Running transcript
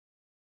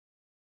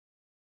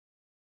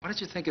Why don't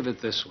you think of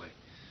it this way?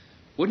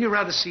 Wouldn't you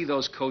rather see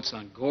those coats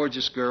on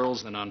gorgeous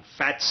girls than on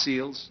fat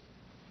seals?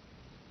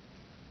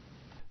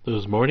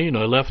 This morning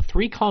I left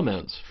 3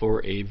 comments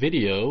for a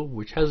video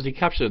which has the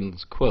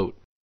captions, quote,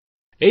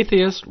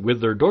 "Atheists with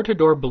their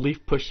door-to-door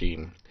belief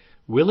pushing.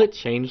 Will it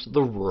change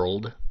the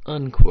world?"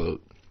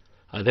 unquote.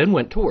 I then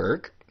went to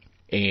work,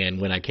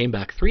 and when I came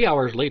back 3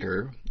 hours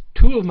later,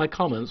 2 of my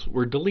comments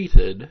were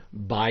deleted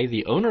by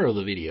the owner of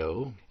the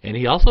video, and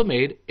he also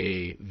made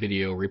a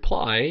video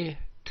reply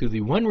to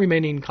the 1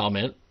 remaining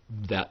comment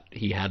that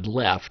he had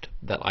left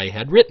that I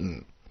had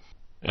written.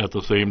 At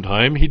the same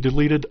time, he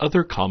deleted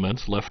other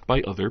comments left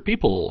by other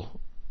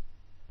people.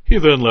 He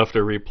then left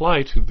a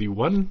reply to the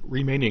 1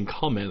 remaining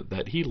comment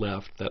that he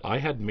left that I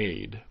had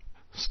made,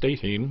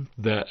 stating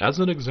that as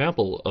an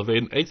example of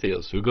an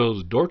atheist who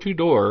goes door to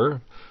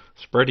door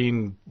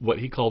spreading what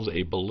he calls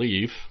a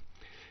belief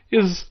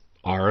is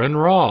Aron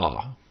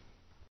Ra.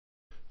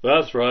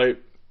 That's right.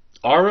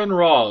 Aron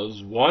Ra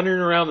is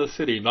wandering around the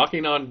city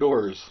knocking on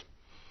doors,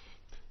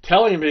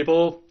 telling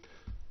people,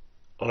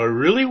 "I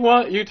really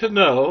want you to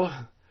know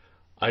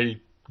I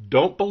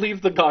don't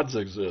believe the gods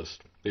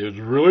exist. It's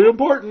really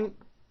important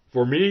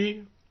for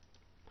me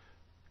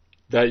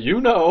that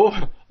you know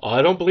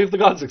I don't believe the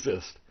gods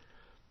exist.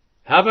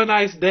 Have a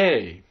nice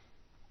day."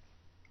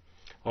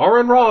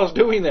 Aron Ra is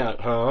doing that,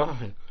 huh?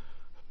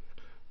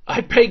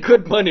 I'd pay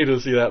good money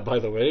to see that, by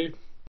the way.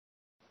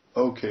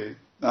 Okay,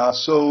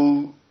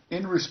 so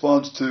in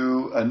response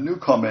to a new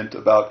comment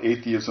about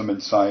atheism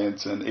and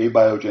science and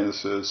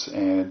abiogenesis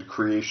and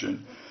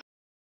creation.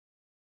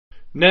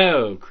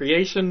 No,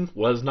 creation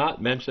was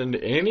not mentioned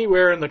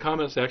anywhere in the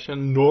comment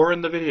section nor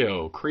in the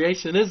video.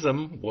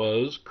 Creationism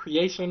was,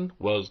 creation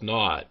was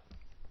not.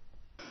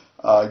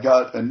 I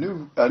got a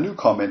new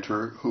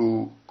commenter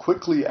who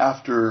quickly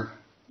after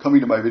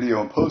coming to my video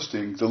and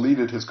posting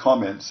deleted his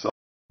comments.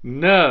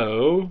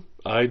 No,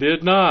 I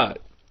did not.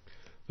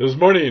 This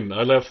morning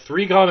I left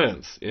 3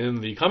 comments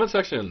in the comment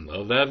section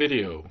of that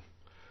video.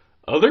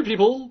 Other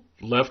people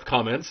left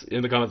comments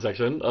in the comment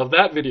section of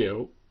that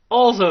video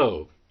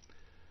also.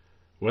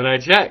 When I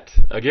checked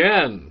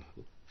again,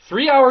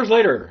 3 hours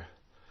later,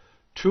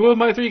 2 of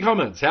my 3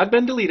 comments had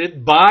been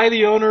deleted by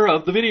the owner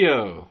of the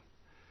video.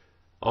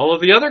 All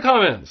of the other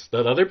comments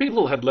that other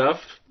people had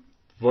left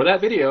for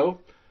that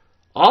video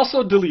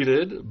also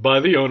deleted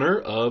by the owner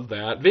of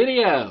that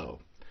video.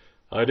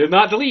 I did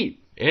not delete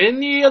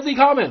any of the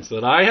comments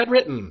that I had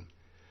written.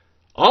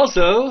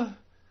 Also,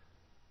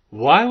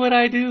 why would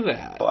I do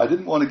that? I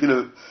didn't want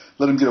to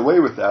let him get away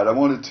with that. I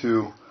wanted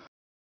to...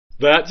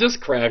 That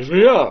just cracks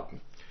me up.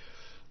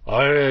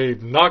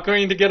 I'm not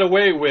going to get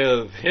away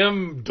with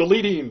him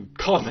deleting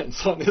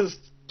comments on his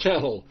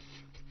channel.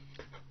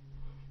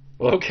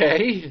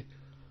 Okay.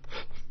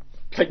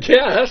 I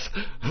guess.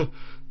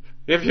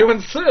 If you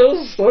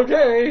insist,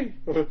 okay.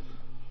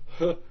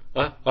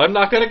 I'm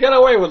not going to get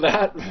away with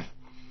that.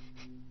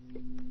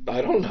 I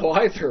don't know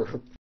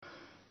either.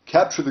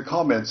 Capture the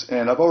comments,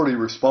 and I've already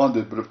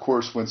responded, but of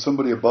course when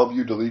somebody above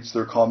you deletes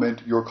their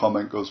comment, your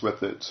comment goes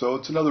with it. So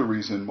it's another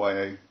reason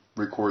why I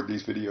record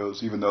these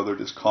videos, even though they're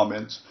just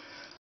comments.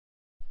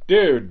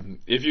 Dude,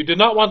 if you did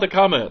not want the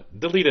comment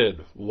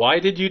deleted, why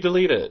did you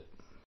delete it?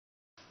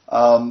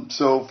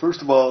 So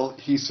first of all,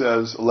 he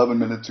says 11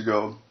 minutes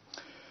ago,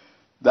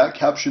 "That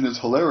caption is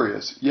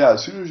hilarious. Yeah,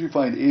 as soon as you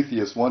find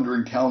atheists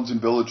wandering towns and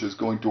villages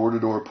going door to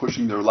door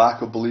pushing their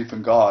lack of belief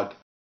in God."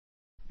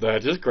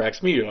 That just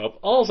cracks me up.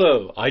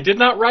 Also, I did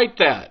not write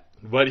that.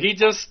 What he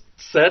just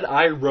said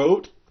I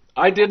wrote,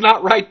 I did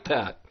not write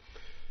that.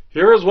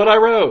 Here is what I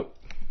wrote.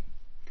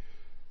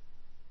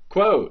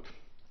 Quote,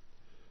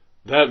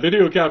 "That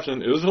video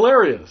caption is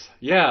hilarious.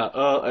 Yeah,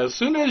 as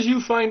soon as you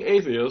find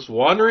atheists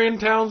wandering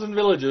towns and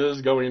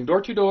villages, going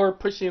door to door,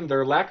 pushing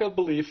their lack of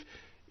belief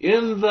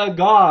in the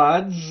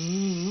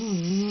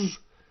gods,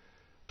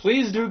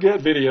 please do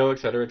get video,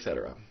 etc.,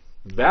 etc."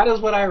 That is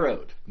what I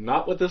wrote,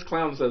 not what this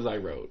clown says I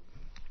wrote.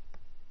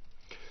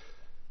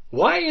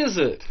 Why is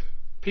it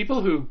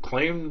people who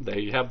claim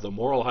they have the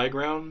moral high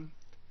ground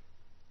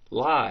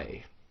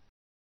lie?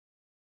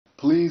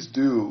 Please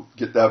do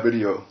get that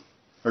video,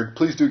 or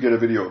please do get a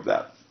video of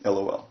that,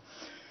 LOL.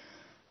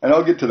 And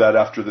I'll get to that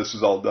after this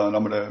is all done.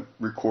 I'm going to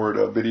record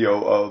a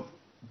video of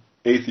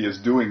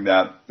atheists doing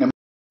that.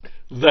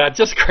 That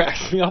just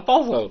cracks me up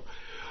also.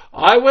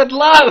 I would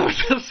love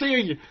to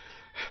see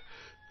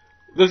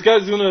this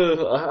guy's going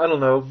to, I don't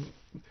know,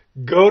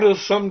 go to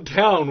some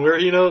town where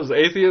he knows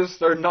atheists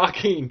are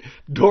knocking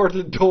door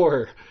to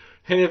door,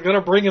 and he's going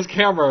to bring his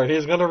camera and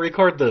he's going to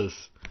record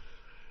this.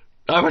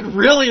 I would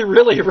really,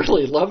 really,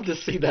 really love to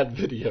see that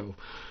video.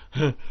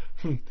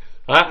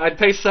 I'd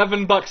pay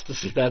 $7 to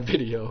see that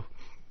video.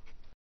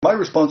 My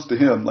response to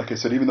him, like I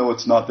said, even though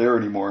it's not there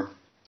anymore.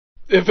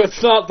 If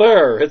it's not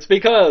there, it's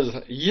because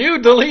you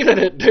deleted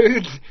it,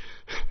 dude.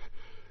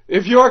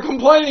 If you are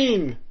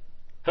complaining,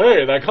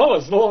 hey, that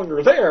comment's no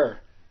longer there,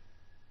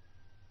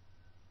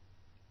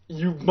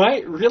 you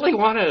might really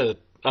want to,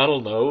 I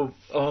don't know,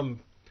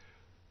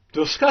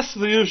 discuss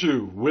the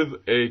issue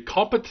with a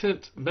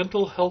competent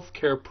mental health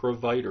care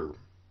provider.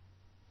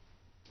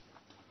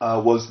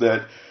 was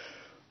that,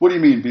 what do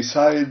you mean,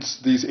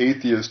 besides these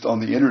atheists on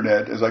the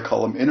internet, as I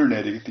call them,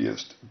 internet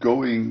atheists,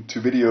 going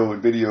to video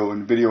and video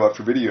and video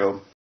after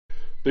video?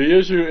 The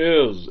issue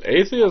is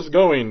atheists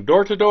going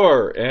door to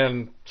door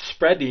and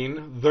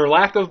spreading their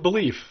lack of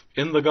belief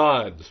in the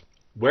gods.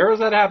 Where is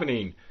that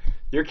happening?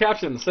 Your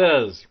caption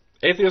says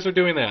atheists are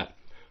doing that.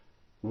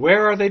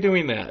 Where are they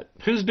doing that?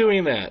 Who's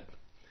doing that?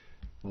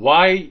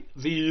 Why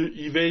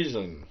the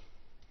evasion?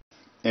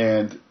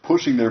 And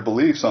pushing their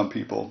beliefs on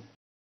people.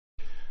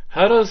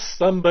 How does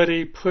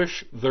somebody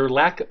push their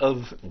lack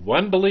of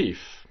one belief?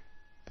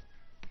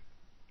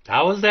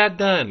 How is that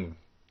done?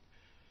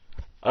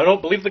 I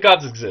don't believe the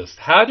gods exist.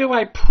 How do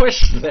I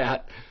push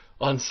that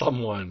on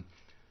someone?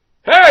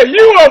 Hey,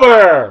 you over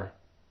there!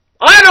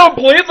 I don't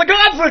believe the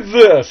gods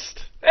exist!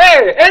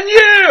 Hey, and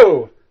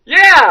you!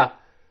 Yeah!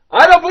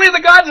 I don't believe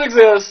the gods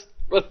exist,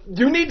 but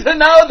you need to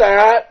know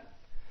that.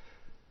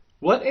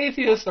 What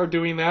atheists are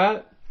doing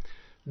that?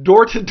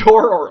 Door to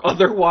door or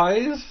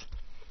otherwise?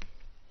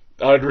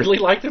 I'd really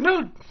like to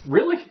know.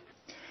 Really?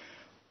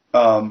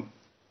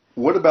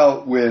 What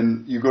about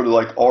when you go to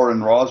like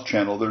Aron Ra's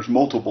channel? There's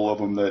multiple of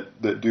them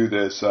that do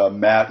this.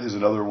 Matt is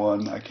another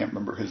one. I can't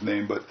remember his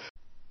name, but...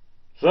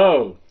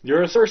 So,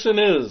 your assertion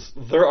is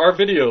there are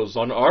videos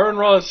on Aron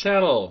Ra's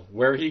channel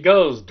where he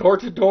goes door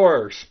to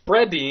door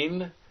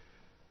spreading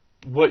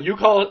what you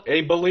call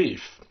a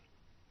belief.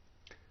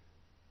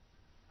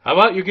 How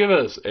about you give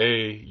us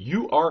a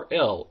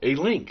URL, a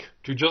link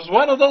to just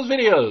one of those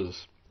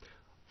videos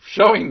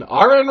showing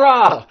Aron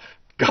Ra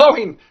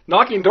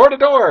knocking door to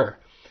door,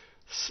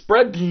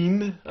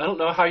 spreading, I don't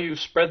know how you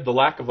spread the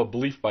lack of a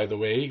belief, by the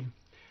way,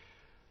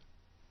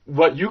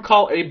 what you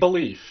call a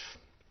belief,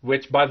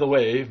 which, by the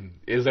way,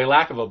 is a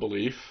lack of a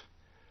belief.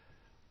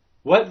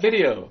 What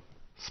video?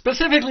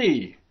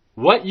 Specifically,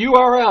 what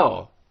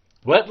URL?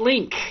 What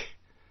link?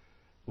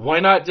 Why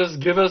not just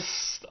give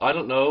us, I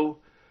don't know,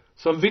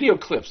 some video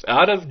clips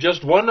out of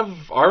just one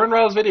of Aron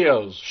Ra's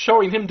videos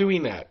showing him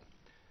doing that?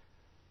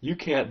 You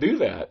can't do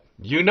that.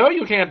 You know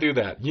you can't do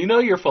that. You know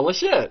you're full of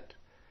shit.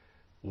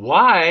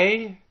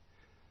 Why?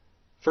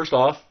 First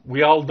off,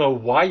 we all know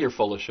why you're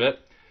full of shit.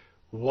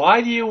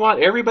 Why do you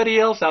want everybody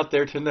else out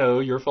there to know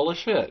you're full of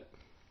shit?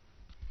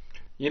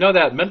 You know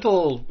that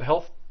mental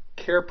health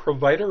care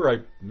provider I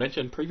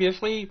mentioned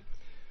previously?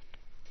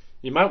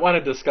 You might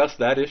want to discuss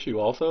that issue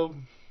also.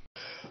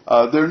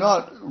 They're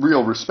not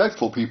real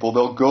respectful people.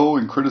 They'll go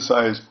and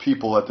criticize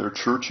people at their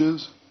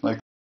churches. Like,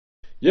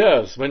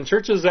 yes, when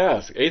churches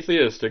ask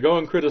atheists to go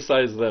and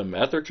criticize them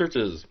at their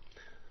churches,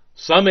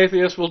 some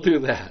atheists will do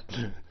that.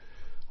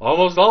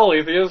 Almost all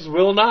atheists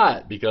will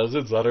not, because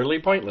it's utterly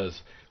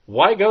pointless.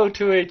 Why go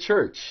to a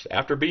church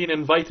after being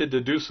invited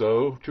to do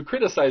so to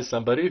criticize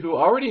somebody who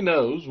already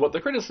knows what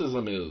the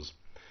criticism is?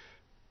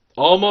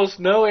 Almost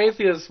no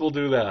atheists will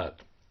do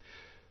that.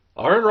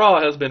 Aron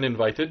Ra has been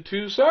invited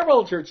to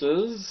several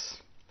churches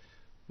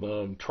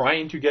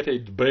trying to get a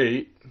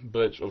debate,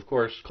 but of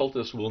course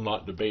cultists will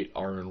not debate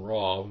Aron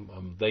Ra.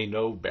 They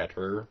know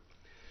better.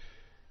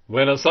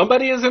 When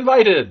somebody is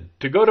invited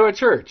to go to a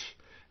church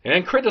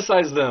and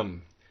criticize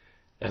them,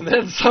 and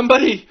then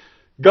somebody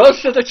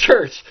goes to the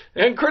church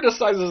and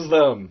criticizes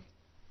them,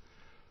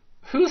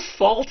 whose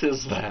fault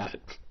is that?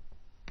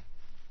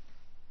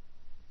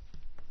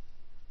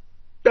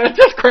 That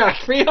just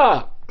cracked me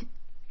up.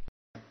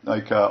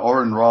 Like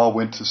Aron Ra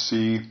went to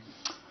see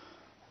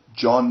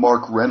John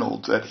Mark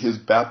Reynolds at his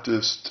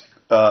Baptist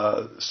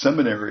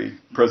seminary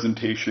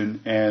presentation,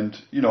 and,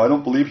 you know, I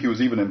don't believe he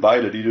was even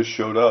invited. He just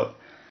showed up.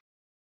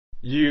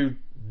 You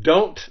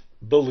don't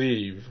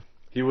believe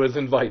he was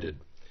invited.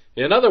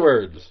 In other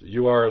words,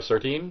 you are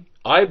asserting,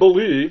 I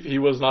believe he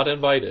was not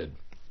invited.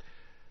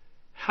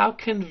 How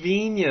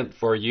convenient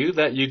for you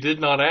that you did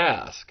not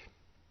ask.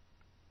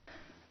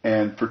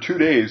 And for 2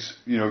 days,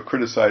 you know,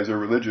 criticize their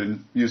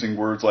religion using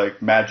words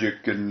like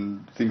magic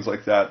and things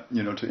like that,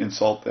 you know, to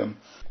insult them.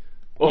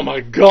 Oh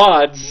my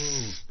God!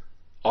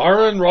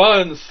 Aron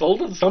Ra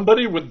insulted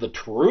somebody with the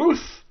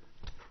truth?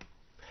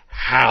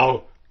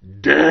 How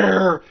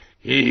dare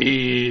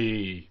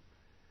he?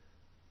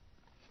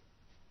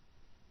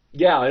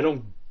 Yeah, I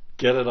don't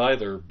get it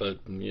either, but,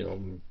 you know,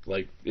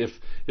 like, if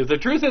the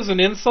truth is an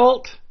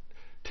insult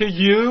to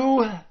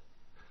you,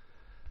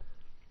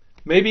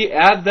 maybe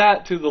add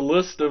that to the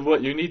list of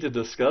what you need to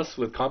discuss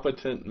with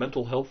competent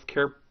mental health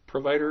care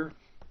provider.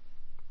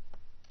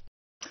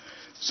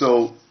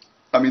 So,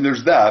 I mean,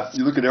 there's that.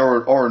 You look at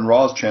Aron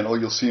Ra's channel,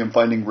 you'll see him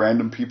finding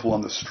random people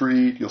on the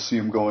street. You'll see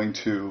him going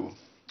to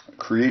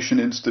creation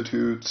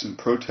institutes and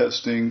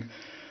protesting,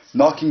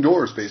 knocking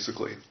doors,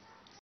 basically.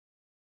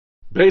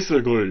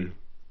 Basically.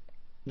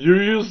 You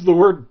use the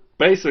word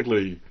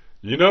basically.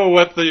 You know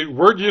what the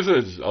word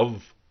usage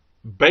of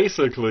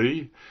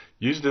basically,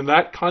 used in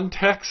that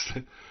context,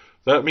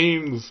 that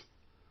means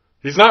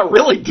he's not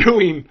really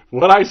doing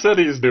what I said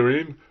he's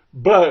doing,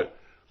 but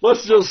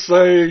let's just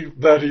say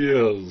that he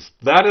is.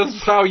 That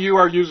is how you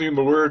are using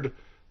the word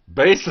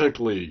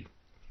basically.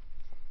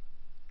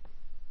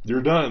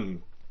 You're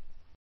done.